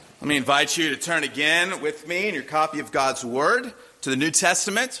Let me invite you to turn again with me in your copy of God's Word to the New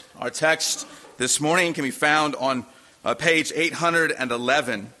Testament. Our text this morning can be found on page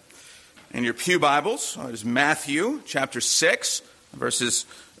 811 in your pew Bibles. It is Matthew chapter 6, verses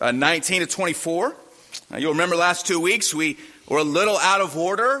 19 to 24. You'll remember last 2 weeks we were a little out of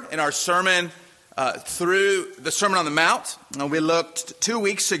order in our sermon through the Sermon on the Mount. We looked 2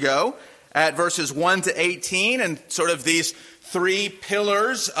 weeks ago at verses 1 to 18 and sort of these three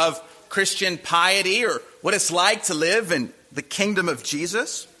pillars of Christian piety, or what it's like to live in the kingdom of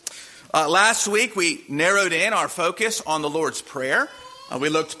Jesus. Last week, we narrowed in our focus on the Lord's Prayer. We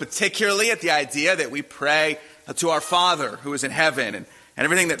looked particularly at the idea that we pray to our Father who is in heaven, and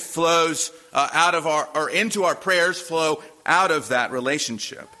everything that flows out of or into our prayers flow out of that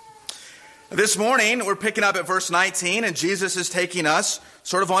relationship. This morning, we're picking up at verse 19, and Jesus is taking us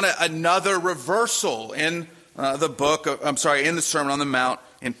sort of on another reversal in in the Sermon on the Mount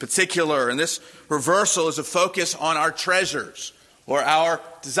in particular. And this reversal is a focus on our treasures, or our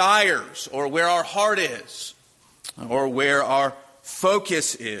desires, or where our heart is, or where our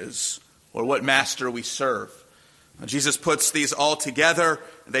focus is, or what master we serve. Jesus puts these all together.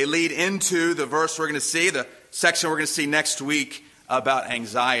 They lead into the verse we're going to see, the section we're going to see next week about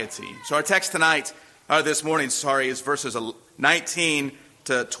anxiety. So our text this morning, is verses 19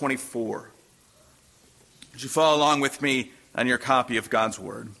 to 24. Would you follow along with me on your copy of God's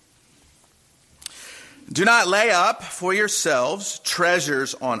Word? Do not lay up for yourselves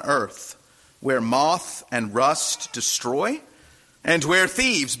treasures on earth, where moth and rust destroy, and where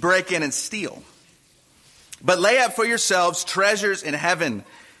thieves break in and steal. But lay up for yourselves treasures in heaven,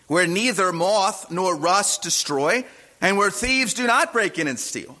 where neither moth nor rust destroy, and where thieves do not break in and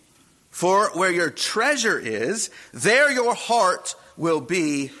steal. For where your treasure is, there your heart will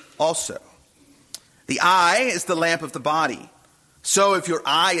be also. The eye is the lamp of the body. So if your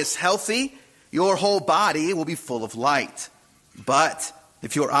eye is healthy, your whole body will be full of light. But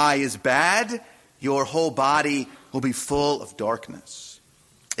if your eye is bad, your whole body will be full of darkness.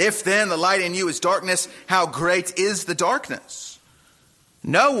 If then the light in you is darkness, how great is the darkness?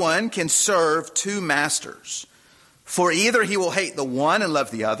 No one can serve two masters. For either he will hate the one and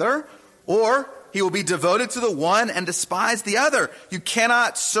love the other, or he will be devoted to the one and despise the other. You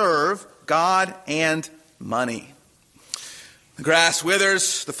cannot serve God and money. The grass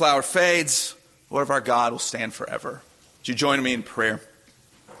withers, the flower fades. The word of our God will stand forever. Would you join me in prayer?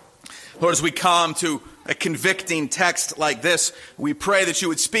 Lord, as we come to a convicting text like this, we pray that you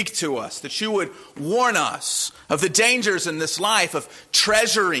would speak to us, that you would warn us of the dangers in this life of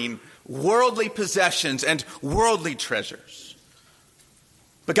treasuring worldly possessions and worldly treasures.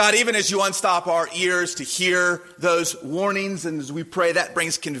 But God, even as you unstop our ears to hear those warnings, and as we pray, that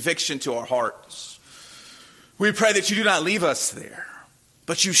brings conviction to our hearts. We pray that you do not leave us there,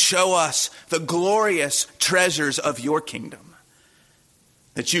 but you show us the glorious treasures of your kingdom.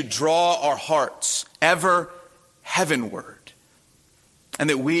 That you draw our hearts ever heavenward, and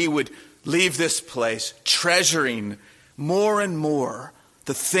that we would leave this place treasuring more and more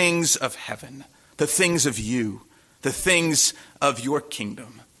the things of heaven, the things of you, the things of your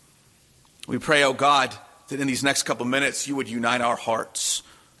kingdom. We pray, oh God, that in these next couple minutes you would unite our hearts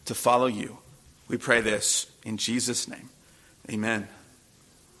to follow you. We pray this in Jesus' name. Amen.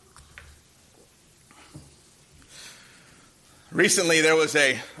 Recently there was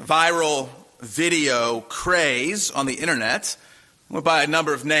a viral video craze on the internet. It went by a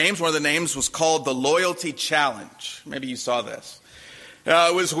number of names. One of the names was called the Loyalty Challenge. Maybe you saw this.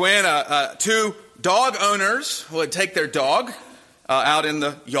 It was when two dog owners would take their dog out in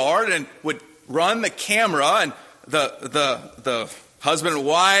the yard and would run the camera, and the husband and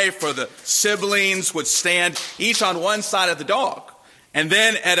wife or the siblings would stand each on one side of the dog. And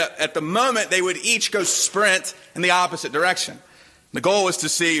then at the moment, they would each go sprint in the opposite direction. The goal was to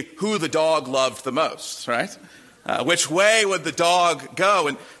see who the dog loved the most, right? Which way would the dog go?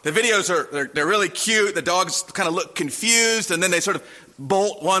 And the videos they're really cute. The dogs kind of look confused, and then they sort of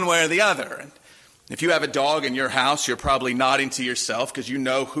bolt one way or the other. And if you have a dog in your house, you're probably nodding to yourself because you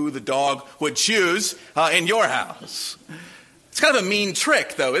know who the dog would choose in your house. It's kind of a mean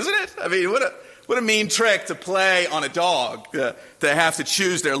trick, though, isn't it? I mean, what a mean trick to play on a dog, to have to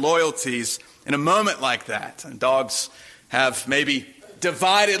choose their loyalties in a moment like that. And dogs have maybe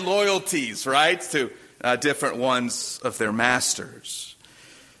divided loyalties, right, to different ones of their masters.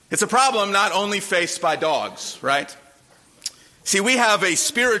 It's a problem not only faced by dogs, right? See, we have a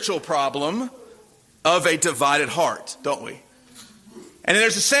spiritual problem of a divided heart, don't we? And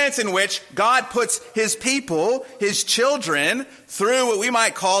there's a sense in which God puts his people, his children, through what we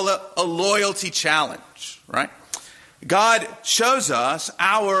might call a loyalty challenge, right? God shows us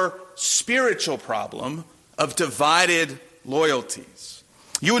our spiritual problem of divided loyalties.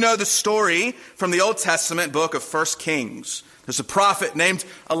 You know the story from the Old Testament book of 1 Kings. There's a prophet named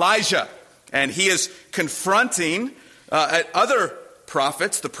Elijah, and he is confronting other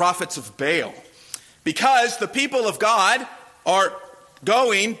prophets, the prophets of Baal, because the people of God are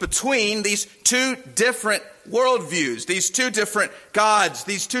going between these two different worldviews, these two different gods,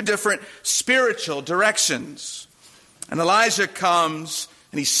 these two different spiritual directions. And Elijah comes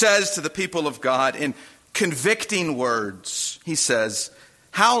and he says to the people of God in convicting words, he says,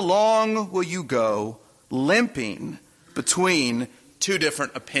 "How long will you go limping between two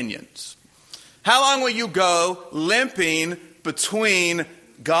different opinions?" How long will you go limping between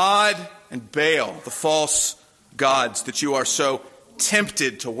God and Baal, the false gods that you are so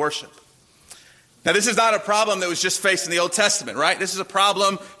tempted to worship? Now, this is not a problem that was just faced in the Old Testament, right? This is a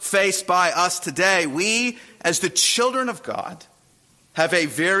problem faced by us today. We, as the children of God, have a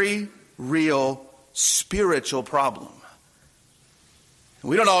very real spiritual problem.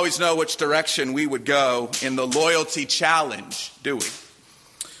 We don't always know which direction we would go in the loyalty challenge, do we?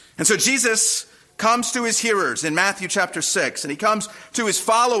 And so Jesus comes to his hearers in Matthew chapter 6, and he comes to his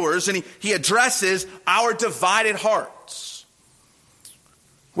followers, and he addresses our divided hearts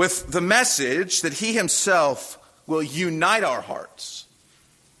with the message that he himself will unite our hearts.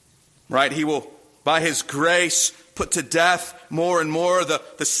 Right? He will, by his grace, put to death more and more the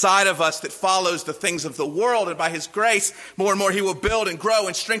side of us that follows the things of the world. And by his grace, more and more he will build and grow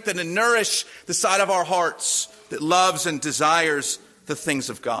and strengthen and nourish the side of our hearts that loves and desires the things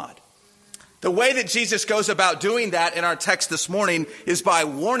of God. The way that Jesus goes about doing that in our text this morning is by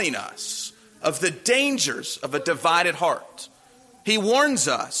warning us of the dangers of a divided heart. He warns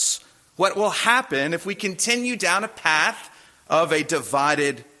us what will happen if we continue down a path of a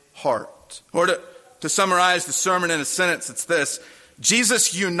divided heart. Or to summarize the sermon in a sentence, it's this: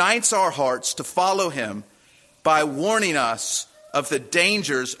 Jesus unites our hearts to follow him by warning us of the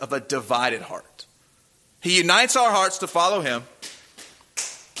dangers of a divided heart. He unites our hearts to follow him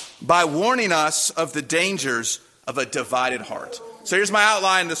by warning us of the dangers of a divided heart. So here's my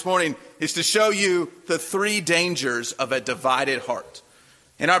outline this morning, is to show you the three dangers of a divided heart.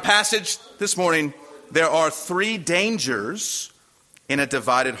 In our passage this morning, there are three dangers in a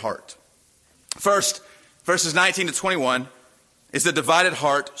divided heart. First, verses 19 to 21, is the divided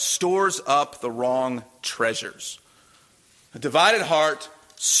heart stores up the wrong treasures. A divided heart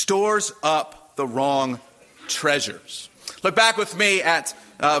stores up the wrong treasures. Look back with me at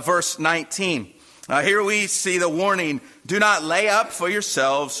verse 19. Here we see the warning, do not lay up for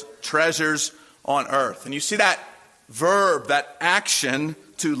yourselves treasures on earth. And you see that verb, that action,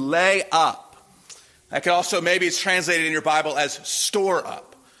 to lay up. That could also, maybe it's translated in your Bible as store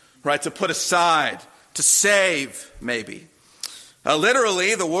up, right? To put aside, to save, maybe.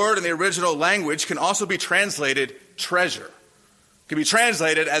 Literally, the word in the original language can also be translated treasure. It can be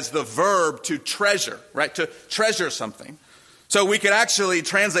translated as the verb to treasure, right? To treasure something. So we could actually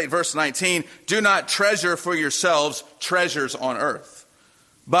translate verse 19, do not treasure for yourselves treasures on earth.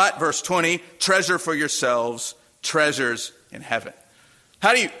 But, verse 20, treasure for yourselves treasures in heaven.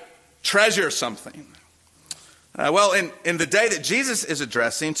 How do you treasure something? Well, in the day that Jesus is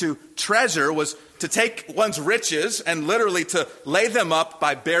addressing, to treasure was to take one's riches and literally to lay them up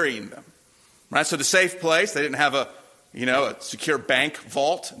by burying them. Right? So the safe place, they didn't have a secure bank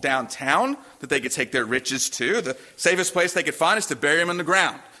vault downtown that they could take their riches to. The safest place they could find is to bury them in the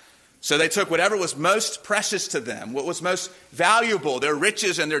ground. So they took whatever was most precious to them, what was most valuable, their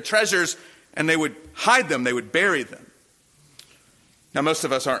riches and their treasures, and they would hide them, they would bury them. Now, most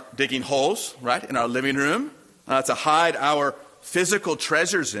of us aren't digging holes, right, in our living room to hide our physical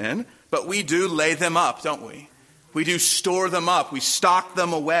treasures in, but we do lay them up, don't we? We do store them up. We stock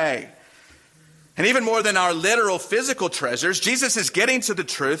them away. And even more than our literal physical treasures, Jesus is getting to the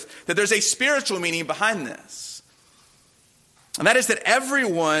truth that there's a spiritual meaning behind this. And that is that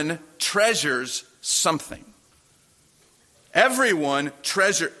everyone treasures something. Everyone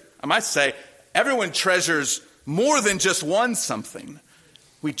treasures more than just one something.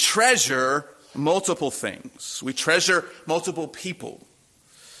 We treasure multiple things. We treasure multiple people.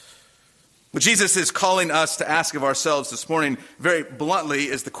 What Jesus is calling us to ask of ourselves this morning, very bluntly,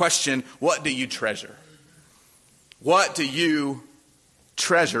 is the question, what do you treasure? What do you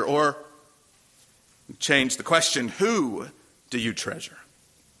treasure? Or change the question, who do you treasure?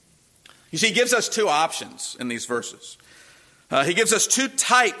 You see, he gives us two options in these verses. He gives us two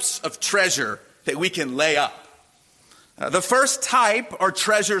types of treasure that we can lay up. The first type are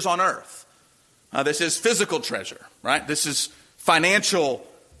treasures on earth. This is physical treasure, right? This is financial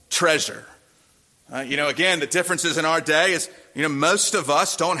treasure. Again, the differences in our day is, most of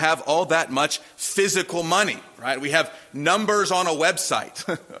us don't have all that much physical money, right? We have numbers on a website,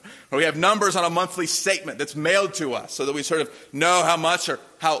 or we have numbers on a monthly statement that's mailed to us so that we sort of know how much or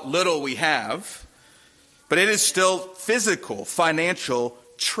how little we have. But it is still physical, financial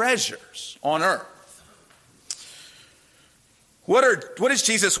treasures on earth. What is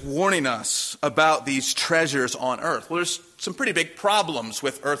Jesus warning us about these treasures on earth? Well, there's some pretty big problems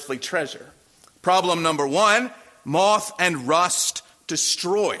with earthly treasure. Problem number one, moth and rust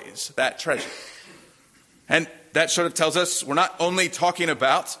destroys that treasure. And that sort of tells us we're not only talking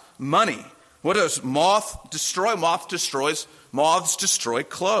about money. What does moth destroy? Moths destroy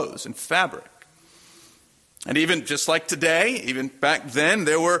clothes and fabric. And even just like today, even back then,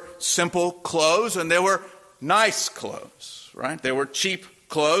 there were simple clothes and there were nice clothes, right? There were cheap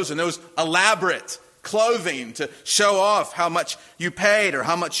clothes and there was elaborate clothing to show off how much you paid or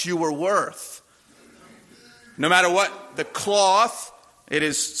how much you were worth. No matter what the cloth, it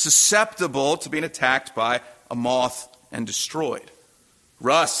is susceptible to being attacked by a moth and destroyed.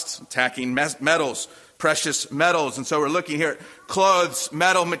 Rust, attacking metals, precious metals. And so we're looking here at clothes,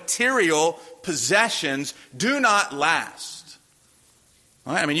 metal, material possessions do not last.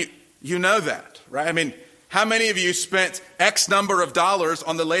 Right? You know that, right? How many of you spent X number of dollars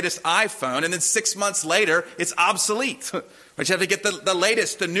on the latest iPhone and then 6 months later it's obsolete? But you have to get the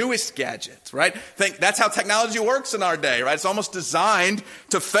latest, the newest gadget, right? That's how technology works in our day, right? It's almost designed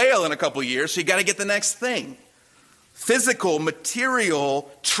to fail in a couple years, so you got to get the next thing. Physical,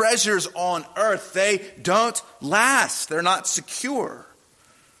 material treasures on earth, they don't last. They're not secure.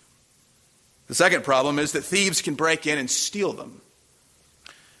 The second problem is that thieves can break in and steal them.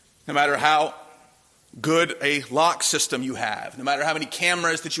 No matter how good a lock system you have, no matter how many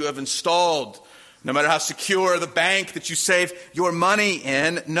cameras that you have installed, no matter how secure the bank that you save your money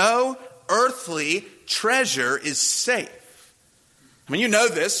in, no earthly treasure is safe. You know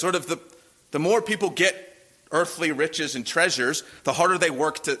this, sort of the more people get earthly riches and treasures, the harder they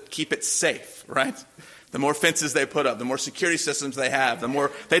work to keep it safe, right? The more fences they put up, the more security systems they have, the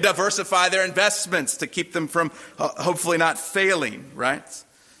more they diversify their investments to keep them from hopefully not failing, right?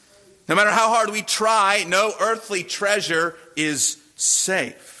 No matter how hard we try, no earthly treasure is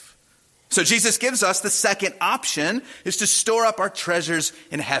safe. So Jesus gives us the second option, is to store up our treasures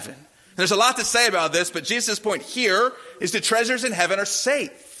in heaven. And there's a lot to say about this, but Jesus' point here is the treasures in heaven are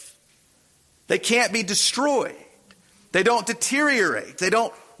safe. They can't be destroyed. They don't deteriorate. They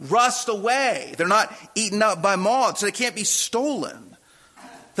don't rust away. They're not eaten up by moths. So they can't be stolen.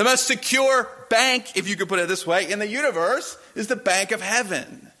 The most secure bank, if you could put it this way, in the universe is the bank of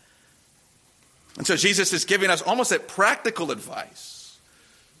heaven. And so Jesus is giving us almost a practical advice.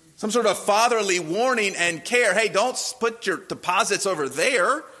 Some sort of fatherly warning and care. Hey, don't put your deposits over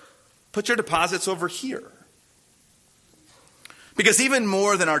there. Put your deposits over here. Because even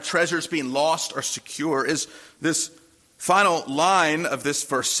more than our treasures being lost or secure is this final line of this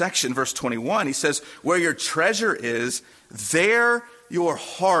verse section, verse 21. He says, where your treasure is, there your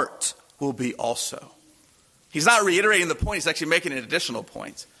heart will be also. He's not reiterating the point. He's actually making an additional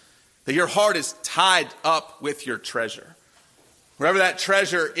point. That your heart is tied up with your treasure. Wherever that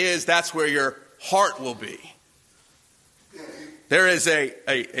treasure is, that's where your heart will be. There is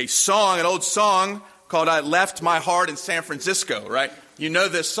a song, an old song called I Left My Heart in San Francisco, right? You know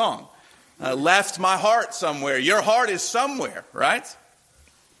this song. I left my heart somewhere. Your heart is somewhere, right?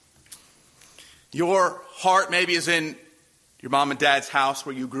 Your heart maybe is in your mom and dad's house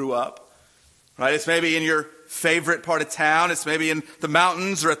where you grew up, right? It's maybe in your favorite part of town. It's maybe in the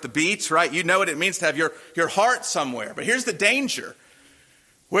mountains or at the beach, right? You know what it means to have your heart somewhere. But here's the danger.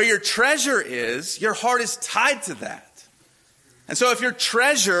 Where your treasure is, your heart is tied to that. And so if your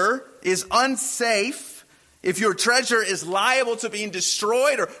treasure is unsafe, if your treasure is liable to being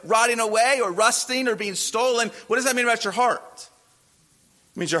destroyed or rotting away or rusting or being stolen, what does that mean about your heart?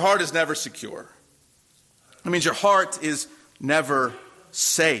 It means your heart is never secure. It means your heart is never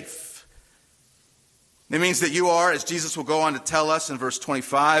safe. It means that you are, as Jesus will go on to tell us in verse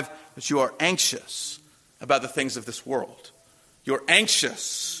 25, that you are anxious about the things of this world. You're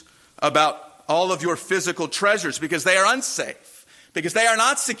anxious about all of your physical treasures because they are unsafe, because they are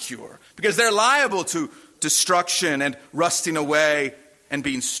not secure, because they're liable to destruction and rusting away and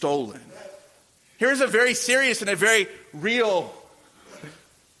being stolen. Here's a very serious and a very real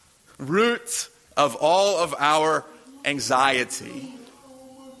root of all of our anxiety.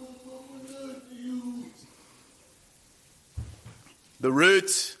 The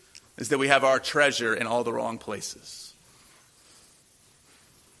root is that we have our treasure in all the wrong places.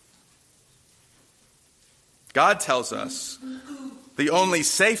 God tells us the only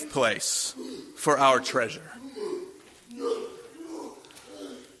safe place for our treasure.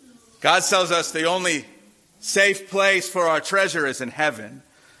 God tells us the only safe place for our treasure is in heaven.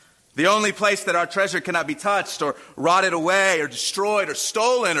 The only place that our treasure cannot be touched or rotted away or destroyed or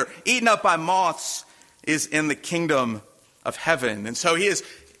stolen or eaten up by moths is in the kingdom of heaven. And so he is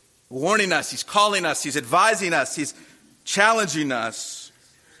warning us, he's calling us, he's advising us, he's challenging us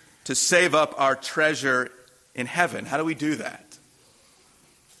to save up our treasure in heaven. How do we do that?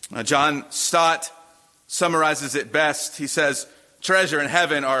 John Stott summarizes it best. He says, treasure in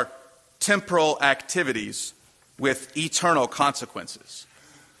heaven are temporal activities with eternal consequences.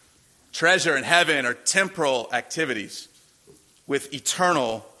 Treasure in heaven are temporal activities with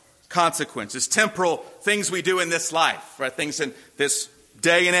eternal consequences. Temporal things we do in this life, right? Things in this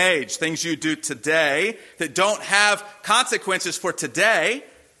day and age, things you do today that don't have consequences for today.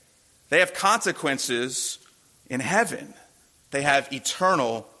 They have consequences in heaven. They have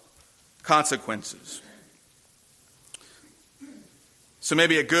eternal consequences. So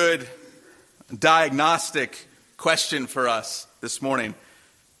maybe a good diagnostic question for us this morning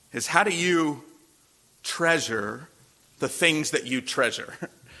is, how do you treasure the things that you treasure?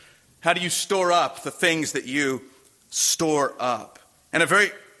 How do you store up the things that you store up? And a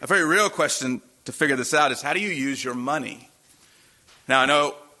very real question to figure this out is, how do you use your money? Now, I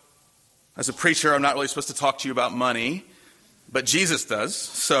know as a preacher, I'm not really supposed to talk to you about money, but Jesus does.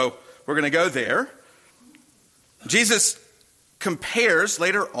 So we're going to go there. Jesus compares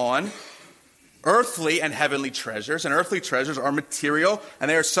later on earthly and heavenly treasures. And earthly treasures are material,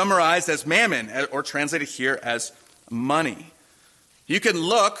 and they are summarized as mammon, or translated here as money. You can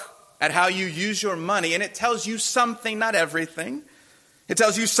look at how you use your money, and it tells you something, not everything. It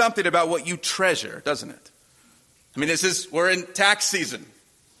tells you something about what you treasure, doesn't it? I mean, we're in tax season.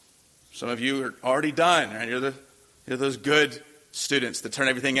 Some of you are already done, right? You're those good students that turn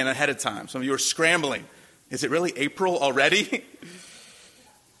everything in ahead of time. Some of you are scrambling. Is it really April already?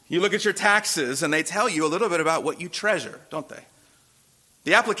 You look at your taxes and they tell you a little bit about what you treasure, don't they?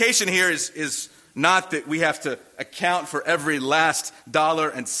 The application here is not that we have to account for every last dollar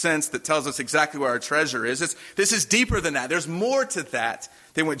and cents that tells us exactly where our treasure is. This is deeper than that. There's more to that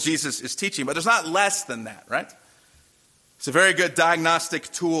than what Jesus is teaching, but there's not less than that, right? It's a very good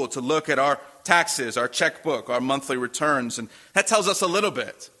diagnostic tool to look at our taxes, our checkbook, our monthly returns, and that tells us a little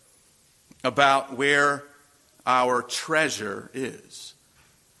bit about where our treasure is.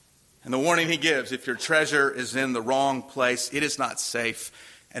 And the warning he gives, if your treasure is in the wrong place, it is not safe.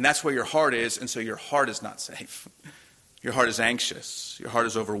 And that's where your heart is, and so your heart is not safe. Your heart is anxious. Your heart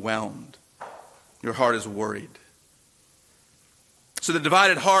is overwhelmed. Your heart is worried. So the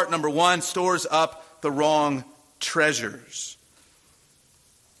divided heart, number one, stores up the wrong treasures.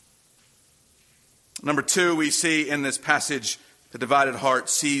 Number two, we see in this passage, the divided heart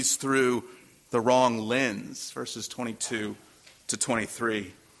sees through the wrong lens, verses 22 to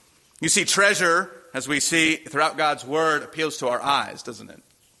 23. You see, treasure, as we see throughout God's word, appeals to our eyes, doesn't it?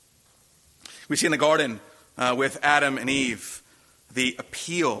 We see in the garden with Adam and Eve the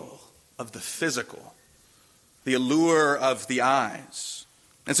appeal of the physical, the allure of the eyes.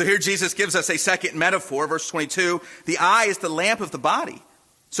 And so here Jesus gives us a second metaphor, verse 22. The eye is the lamp of the body.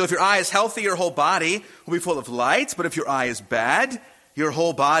 So if your eye is healthy, your whole body will be full of light. But if your eye is bad, your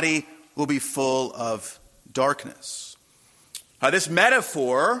whole body will be full of darkness. This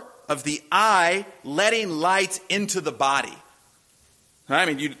metaphor of the eye letting light into the body. I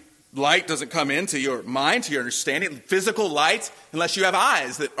mean, light doesn't come into your mind, to your understanding. Physical light, unless you have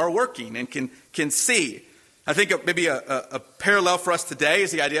eyes that are working and can see. I think maybe a parallel for us today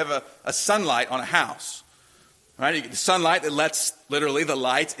is the idea of a sunlight on a house. Right? You get the sunlight that lets literally the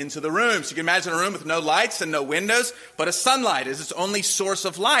light into the room. So you can imagine a room with no lights and no windows, but a sunlight is its only source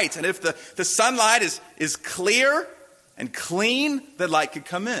of light. And if the sunlight is clear and clean, the light could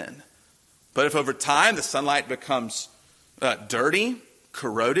come in. But if over time the sunlight becomes dirty,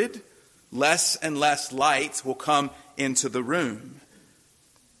 corroded, less and less light will come into the room.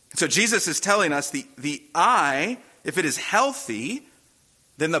 So Jesus is telling us the eye, if it is healthy,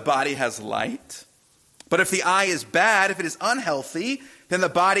 then the body has light. But if the eye is bad, if it is unhealthy, then the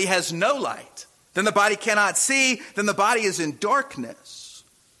body has no light. Then the body cannot see, then the body is in darkness.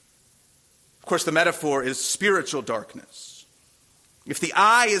 Of course, the metaphor is spiritual darkness. If the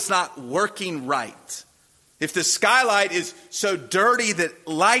eye is not working right, if the skylight is so dirty that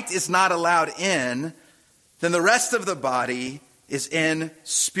light is not allowed in, then the rest of the body is in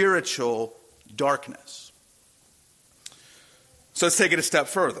spiritual darkness. So let's take it a step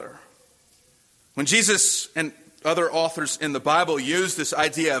further. When Jesus, and other authors in the Bible use this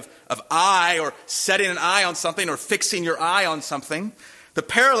idea of eye, or setting an eye on something, or fixing your eye on something. The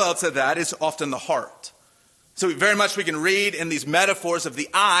parallel to that is often the heart. So very much we can read in these metaphors of the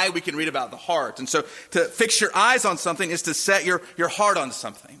eye, we can read about the heart. And so to fix your eyes on something is to set your heart on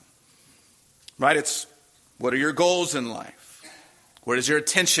something. Right? It's, what are your goals in life? Where does your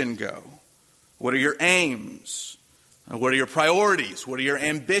attention go? What are your aims? What are your priorities? What are your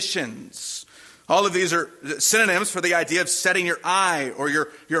ambitions? All of these are synonyms for the idea of setting your eye or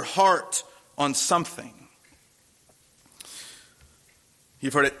your heart on something.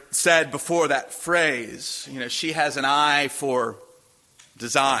 You've heard it said before, that phrase, she has an eye for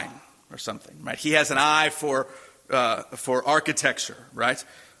design or something, right? He has an eye for architecture, right?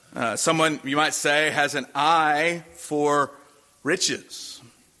 Someone, you might say, has an eye for riches.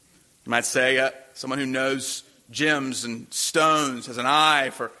 You might say someone who knows gems and stones has an eye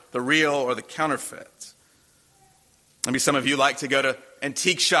for the real or the counterfeit. Maybe some of you like to go to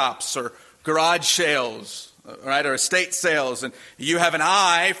antique shops or garage sales, right, or estate sales, and you have an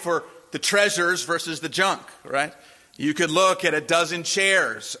eye for the treasures versus the junk, right? You could look at a dozen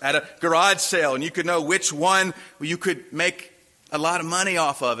chairs at a garage sale, and you could know which one you could make a lot of money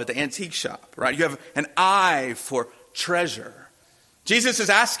off of at the antique shop, right? You have an eye for treasure. Jesus is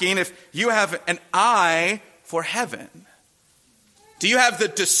asking if you have an eye for heaven. Do you have the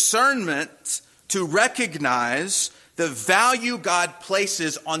discernment to recognize the value God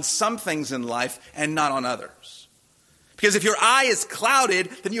places on some things in life and not on others? Because if your eye is clouded,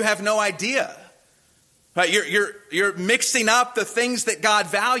 then you have no idea. Right? You're mixing up the things that God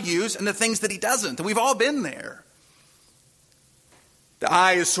values and the things that he doesn't. And we've all been there. The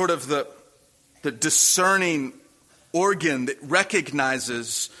eye is sort of the discerning organ that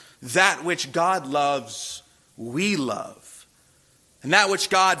recognizes that which God loves, we love. And that which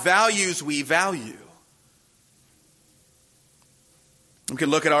God values, we value. We can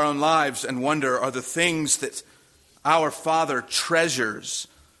look at our own lives and wonder, are the things that our Father treasures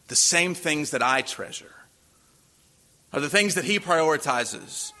the same things that I treasure? Are the things that he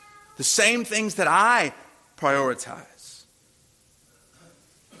prioritizes the same things that I prioritize?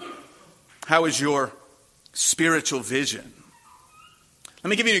 How is your spiritual vision? Let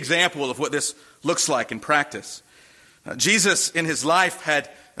me give you an example of what this looks like in practice. Jesus in his life had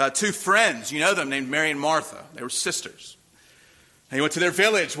two friends, you know them, named Mary and Martha. They were sisters. And he went to their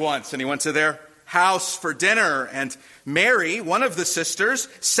village once, and he went to their house for dinner. And Mary, one of the sisters,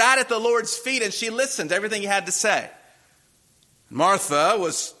 sat at the Lord's feet, and she listened to everything he had to say. Martha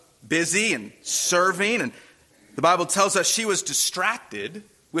was busy and serving, and the Bible tells us she was distracted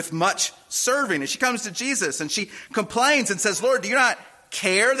with much serving. And she comes to Jesus and she complains and says, Lord, do you not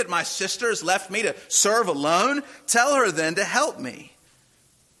care that my sister has left me to serve alone? Tell her then to help me.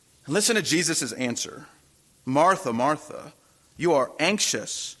 And listen to Jesus' answer. Martha, Martha, you are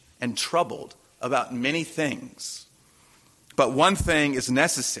anxious and troubled about many things, but one thing is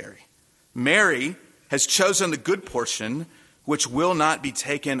necessary. Mary has chosen the good portion, which will not be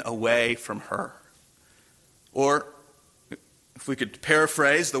taken away from her. Or, if we could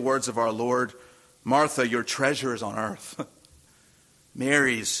paraphrase the words of our Lord, Martha, your treasure is on earth.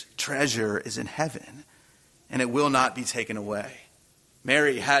 Mary's treasure is in heaven, and it will not be taken away.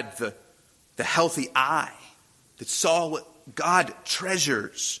 Mary had the healthy eye that saw what God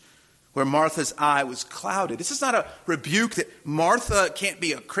treasures, where Martha's eye was clouded. This is not a rebuke that Martha can't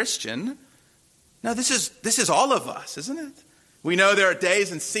be a Christian. No, this is all of us, isn't it? We know there are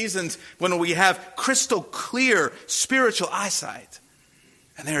days and seasons when we have crystal clear spiritual eyesight.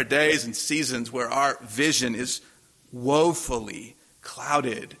 And there are days and seasons where our vision is woefully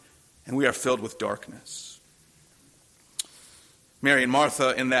clouded and we are filled with darkness. Mary and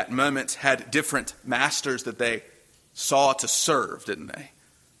Martha in that moment had different masters that they saw to serve, didn't they?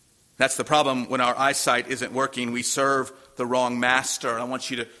 That's the problem when our eyesight isn't working. We serve the wrong master. And I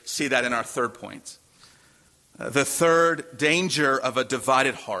want you to see that in our third point. The third danger of a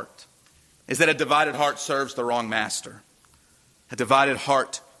divided heart is that a divided heart serves the wrong master. A divided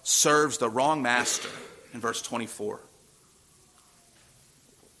heart serves the wrong master in verse 24.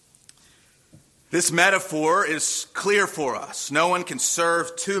 This metaphor is clear for us. No one can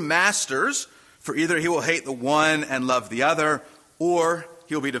serve two masters, for either he will hate the one and love the other, or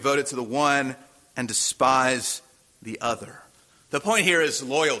he will be devoted to the one and despise the other. The point here is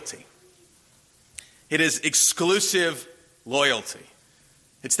loyalty. It is exclusive loyalty.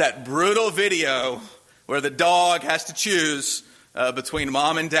 It's that brutal video where the dog has to choose between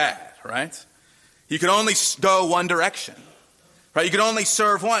mom and dad, right? You can only go one direction, right? You can only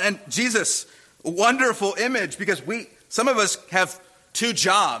serve one. And Jesus, wonderful image, because some of us have two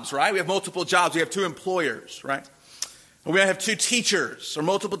jobs, right? We have multiple jobs. We have two employers, right? We might have two teachers or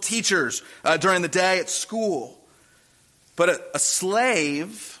multiple teachers during the day at school. But a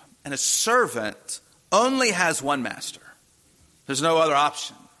slave and a servant only has one master. There's no other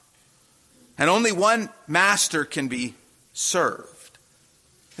option. And only one master can be served.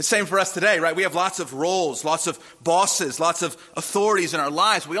 The same for us today, right? We have lots of roles, lots of bosses, lots of authorities in our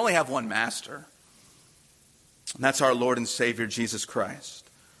lives. We only have one master. And that's our Lord and Savior, Jesus Christ.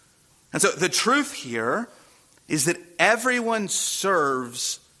 And so the truth here is that everyone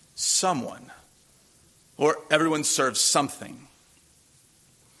serves someone, or everyone serves something.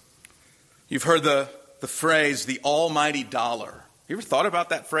 You've heard the phrase, the almighty dollar. You ever thought about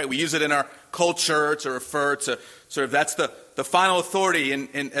that phrase? We use it in our culture to refer to sort of that's the final authority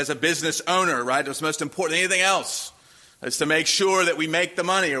in as a business owner, right? It's most important than anything else. Is to make sure that we make the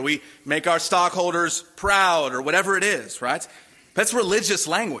money or we make our stockholders proud or whatever it is, right? That's religious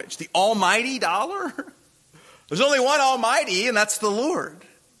language. The almighty dollar? There's only one almighty, and that's the Lord.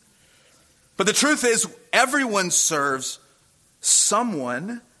 But the truth is, everyone serves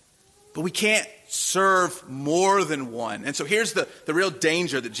someone, but we can't serve more than one. And so here's the real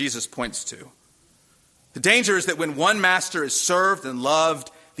danger that Jesus points to. The danger is that when one master is served and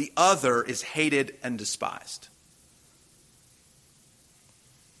loved, the other is hated and despised.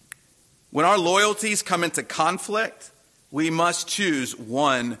 When our loyalties come into conflict, we must choose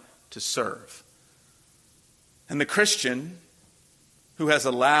one to serve. And the Christian who has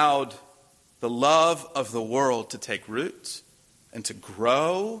allowed the love of the world to take root and to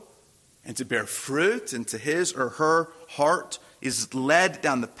grow and to bear fruit into his or her heart is led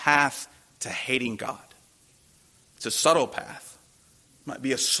down the path to hating God. It's a subtle path. It might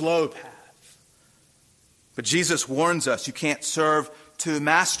be a slow path. But Jesus warns us you can't serve two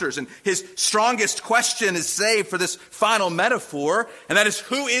masters. And his strongest question is saved for this final metaphor, and that is,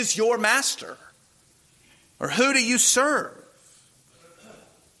 who is your master? Or who do you serve?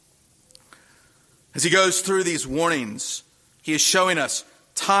 As he goes through these warnings, he is showing us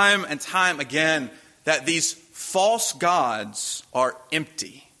time and time again that these false gods are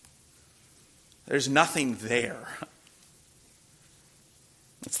empty. There's nothing there.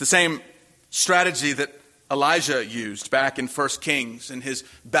 It's the same strategy that Elijah used back in 1 Kings in his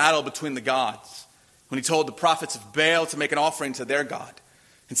battle between the gods, when he told the prophets of Baal to make an offering to their God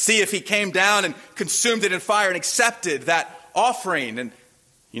and see if he came down and consumed it in fire and accepted that offering. And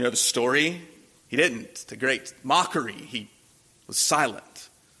you know the story. He didn't. To great mockery, he was silent.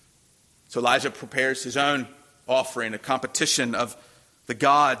 So Elijah prepares his own offering, a competition of the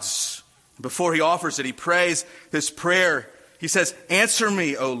gods. Before he offers it, he prays this prayer. He says, "Answer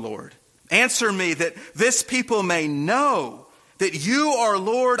me, O Lord. Answer me, that this people may know that you are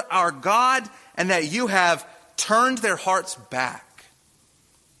Lord our God, and that you have turned their hearts back."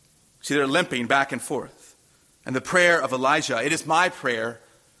 See, they're limping back and forth. And the prayer of Elijah, it is my prayer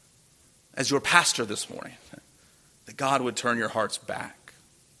as your pastor this morning, that God would turn your hearts back.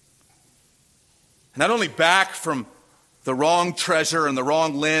 Not only back from the wrong treasure and the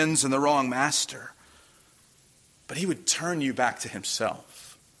wrong lens and the wrong master, but he would turn you back to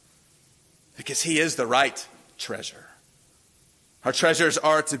himself, because he is the right treasure. Our treasures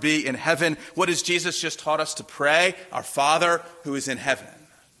are to be in heaven. What has Jesus just taught us to pray? Our Father who is in heaven.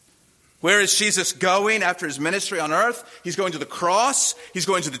 Where is Jesus going after his ministry on earth? He's going to the cross. He's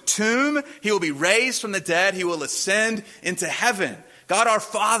going to the tomb. He will be raised from the dead. He will ascend into heaven. God our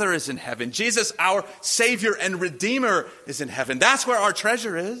Father is in heaven. Jesus, our Savior and Redeemer, is in heaven. That's where our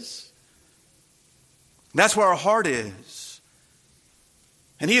treasure is. That's where our heart is.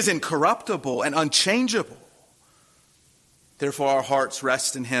 And he is incorruptible and unchangeable. Therefore, our hearts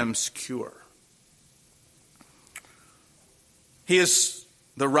rest in him secure. He is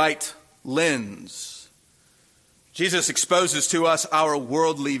the right lens. Jesus exposes to us our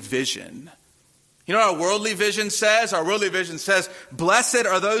worldly vision. You know what our worldly vision says? Our worldly vision says, blessed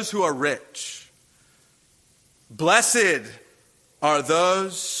are those who are rich. Blessed are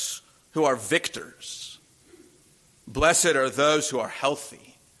those who are victors. Blessed are those who are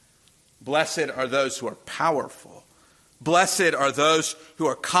healthy. Blessed are those who are powerful. Blessed are those who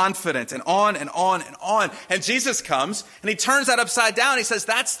are confident, and on and on and on. And Jesus comes and he turns that upside down. He says,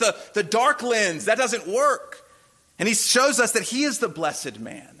 that's the dark lens. That doesn't work. And he shows us that he is the blessed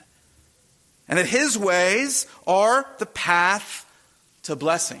man. And that his ways are the path to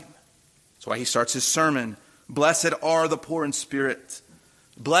blessing. That's why he starts his sermon. Blessed are the poor in spirit.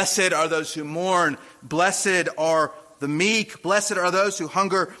 Blessed are those who mourn. Blessed are the meek. Blessed are those who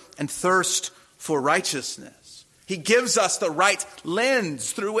hunger and thirst for righteousness. He gives us the right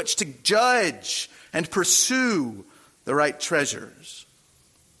lens through which to judge and pursue the right treasures.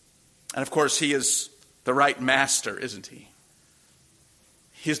 And of course, he is the right master, isn't he?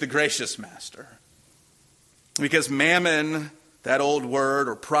 He is the gracious master. Because mammon, that old word,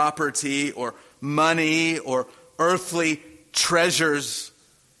 or property, or money, or earthly treasures,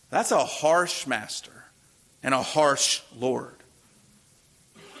 that's a harsh master and a harsh Lord.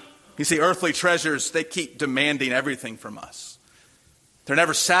 You see, earthly treasures, they keep demanding everything from us. They're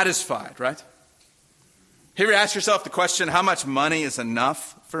never satisfied, right? You ever ask yourself the question, how much money is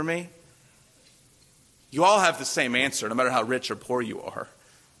enough for me? You all have the same answer, no matter how rich or poor you are.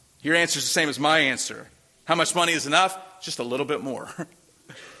 Your answer is the same as my answer. How much money is enough? Just a little bit more.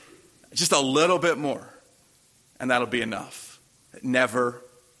 Just a little bit more. And that'll be enough. It never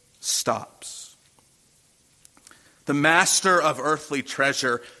stops. The master of earthly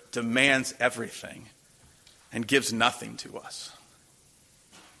treasure demands everything and gives nothing to us.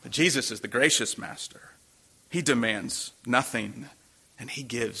 But Jesus is the gracious master. He demands nothing and he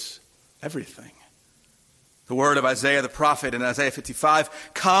gives everything. The word of Isaiah the prophet in Isaiah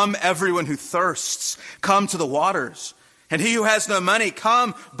 55, come everyone who thirsts, come to the waters. And he who has no money,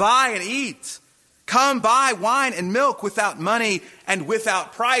 come buy and eat. Come buy wine and milk without money and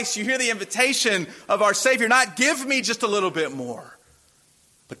without price. You hear the invitation of our Savior, not give me just a little bit more,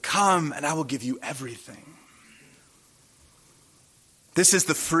 but come and I will give you everything. This is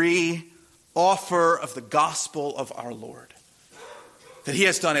the free offer of the gospel of our Lord. That he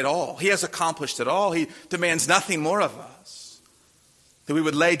has done it all. He has accomplished it all. He demands nothing more of us. That we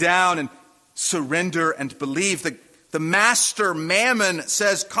would lay down and surrender and believe. The master mammon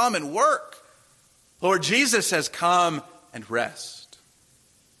says, come and work. Lord Jesus says, come and rest.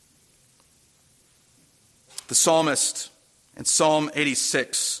 The psalmist in Psalm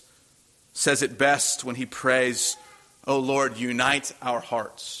 86 says it best when he prays, O Lord, unite our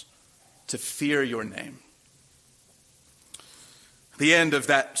hearts to fear your name. The end of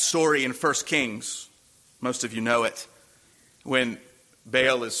that story in 1 Kings, most of you know it, when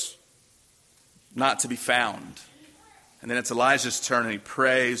Baal is not to be found. And then it's Elijah's turn and he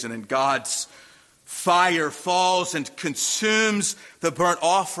prays, and then God's fire falls and consumes the burnt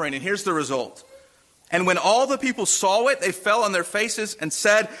offering. And here's the result. And when all the people saw it, they fell on their faces and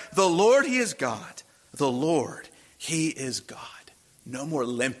said, the Lord, he is God. The Lord, he is God. No more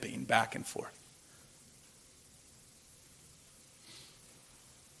limping back and forth.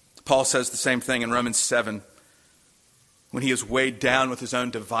 Paul says the same thing in Romans 7 when he is weighed down with his own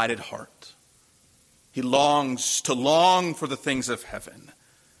divided heart. He longs for the things of heaven.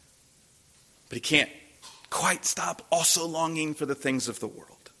 But he can't quite stop also longing for the things of the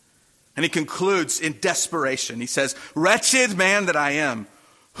world. And he concludes in desperation. He says, wretched man that I am,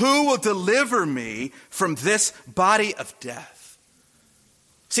 who will deliver me from this body of death?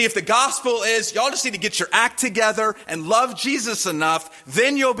 See, if the gospel is, y'all just need to get your act together and love Jesus enough,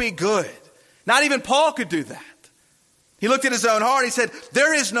 then you'll be good. Not even Paul could do that. He looked at his own heart. He said,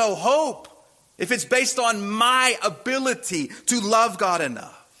 there is no hope if it's based on my ability to love God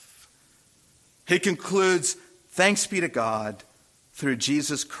enough. He concludes, thanks be to God through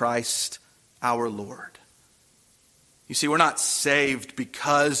Jesus Christ our Lord. You see, we're not saved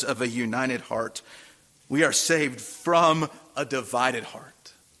because of a united heart. We are saved from a divided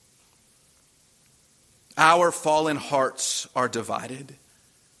heart. Our fallen hearts are divided,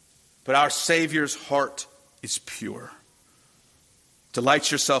 but our Savior's heart is pure. Delight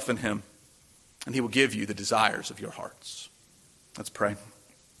yourself in him, and he will give you the desires of your hearts. Let's pray.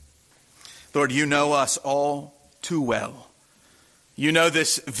 Lord, you know us all too well. You know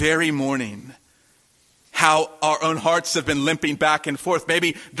this very morning how our own hearts have been limping back and forth,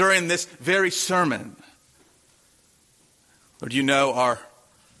 maybe during this very sermon. Lord, you know our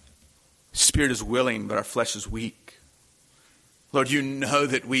spirit is willing, but our flesh is weak. Lord, you know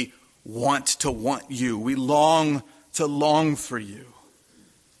that we want you. We long to long for you.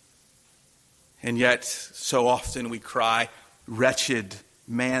 And yet, so often we cry, wretched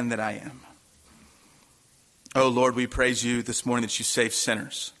man that I am. Oh Lord, we praise you this morning that you save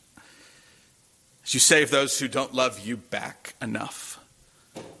sinners. That you save those who don't love you back enough.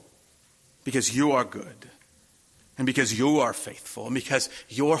 Because you are good. And because you are faithful. And because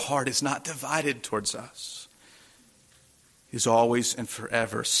your heart is not divided towards us. It is always and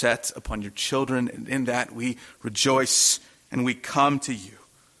forever set upon your children. And in that we rejoice and we come to you.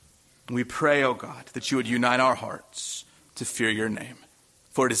 And we pray, O God, that you would unite our hearts to fear your name.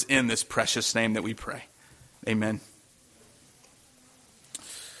 For it is in this precious name that we pray. Amen.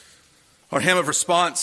 Our hymn of response